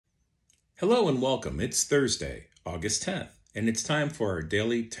Hello and welcome. It's Thursday, August 10th, and it's time for our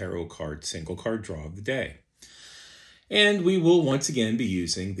daily tarot card single card draw of the day. And we will once again be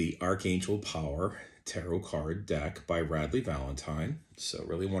using the Archangel Power Tarot Card deck by Radleigh Valentine. So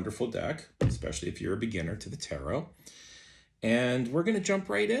really wonderful deck, especially if you're a beginner to the tarot. And we're going to jump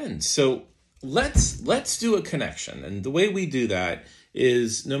right in. So let's do a connection. And the way we do that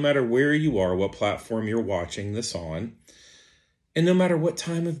is no matter where you are, what platform you're watching this on, and no matter what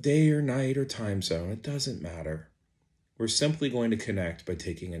time of day or night or time zone, it doesn't matter. We're simply going to connect by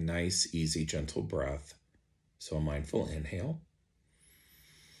taking a nice, easy, gentle breath. So a mindful inhale.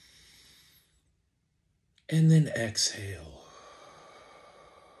 And then exhale.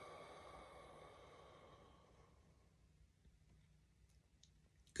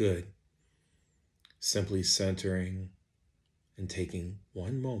 Good. Simply centering and taking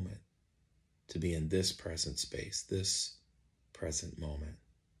one moment to be in this present space, this present moment.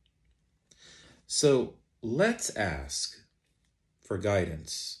 So let's ask for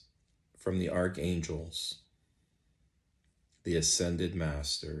guidance from the archangels, the ascended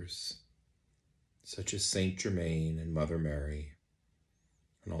masters, such as Saint Germain and Mother Mary,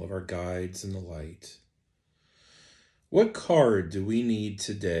 and all of our guides in the light. What card do we need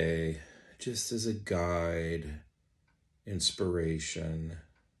today, just as a guide, inspiration,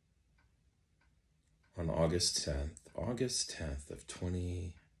 on August 10th of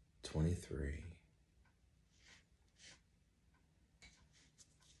 2023.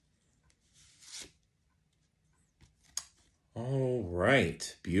 All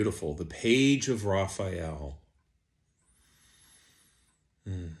right, beautiful. The Page of Raphael.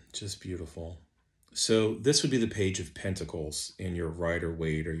 Just beautiful. So this would be the Page of Pentacles in your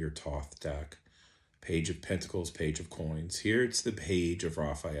Rider-Waite or your Thoth deck. Page of Pentacles, Page of Coins. Here it's the Page of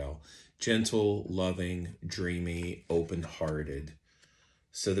Raphael. Gentle, loving, dreamy, open-hearted.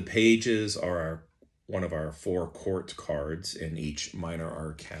 So the pages are one of our 4 court cards in each minor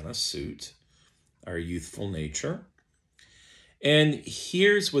arcana suit, our youthful nature. And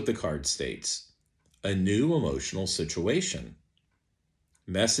here's what the card states. A new emotional situation.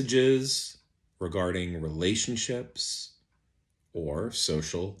 Messages regarding relationships or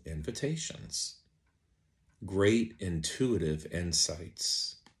social invitations. Great intuitive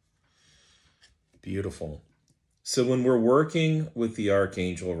insights. Beautiful. So when we're working with the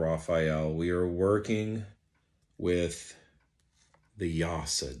Archangel Raphael, we are working with the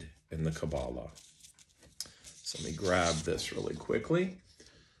Yasud in the Kabbalah. So let me grab this really quickly.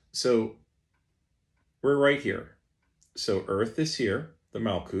 So we're right here. So Earth is here, the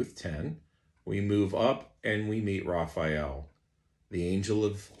Malkuth 10. We move up and we meet Raphael, the angel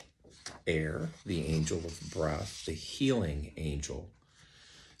of air, the angel of breath, the healing angel.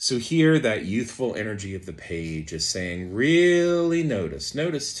 So here, that youthful energy of the page is saying, really notice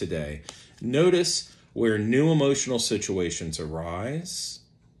today. Notice where new emotional situations arise.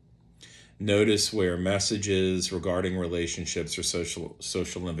 Notice where messages regarding relationships or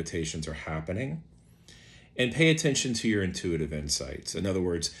social invitations are happening. And pay attention to your intuitive insights. In other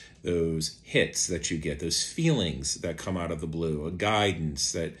words, those hits that you get, those feelings that come out of the blue, a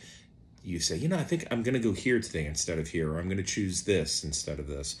guidance that you say, I think I'm going to go here today instead of here, or I'm going to choose this instead of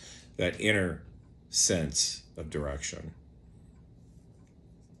this. That inner sense of direction.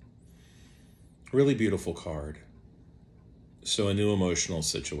 Really beautiful card. So a new emotional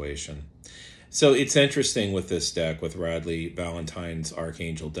situation. So it's interesting with this deck, with Radleigh Valentine's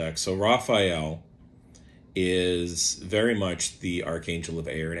Archangel deck. So Raphael is very much the Archangel of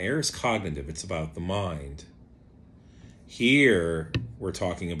air, and air is cognitive. It's about the mind. Here, we're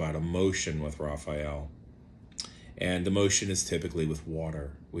talking about emotion with Raphael. And emotion is typically with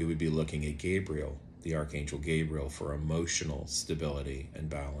water. We would be looking at Gabriel, the Archangel Gabriel, for emotional stability and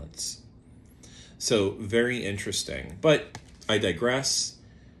balance. So very interesting. But I digress.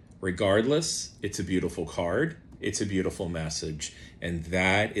 Regardless, it's a beautiful card. It's a beautiful message. And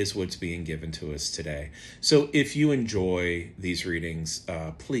that is what's being given to us today. So if you enjoy these readings,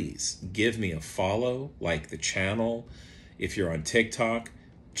 please give me a follow, like the channel. If you're on TikTok,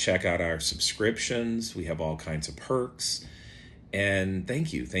 check out our subscriptions. We have all kinds of perks. And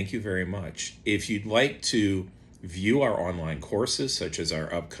thank you very much. If you'd like to view our online courses, such as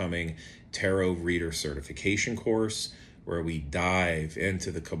our upcoming Tarot Reader Certification course, where we dive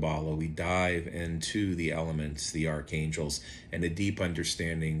into the Kabbalah, we dive into the elements, the archangels, and a deep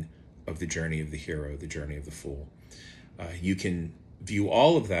understanding of the journey of the hero, the journey of the fool. You can view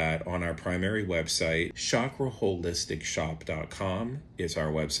all of that on our primary website. chakraholisticshop.com is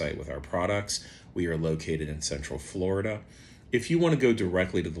our website with our products. We are located in Central Florida. If you want to go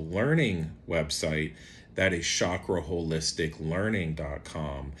directly to the learning website, That is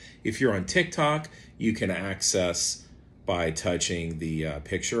chakraholisticlearning.com. If you're on TikTok, you can access by touching the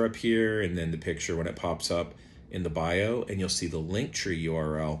picture up here, and then the picture when it pops up in the bio, and you'll see the Linktree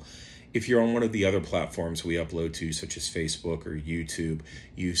URL. If you're on one of the other platforms we upload to, such as Facebook or YouTube,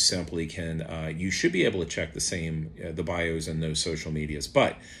 you simply can, you should be able to check the same, the bios in those social medias.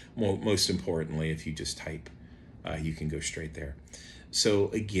 But most importantly, if you just type, you can go straight there. So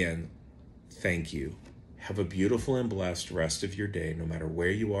again, thank you. Have a beautiful and blessed rest of your day. No matter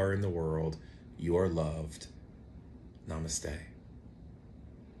where you are in the world, you are loved. Namaste.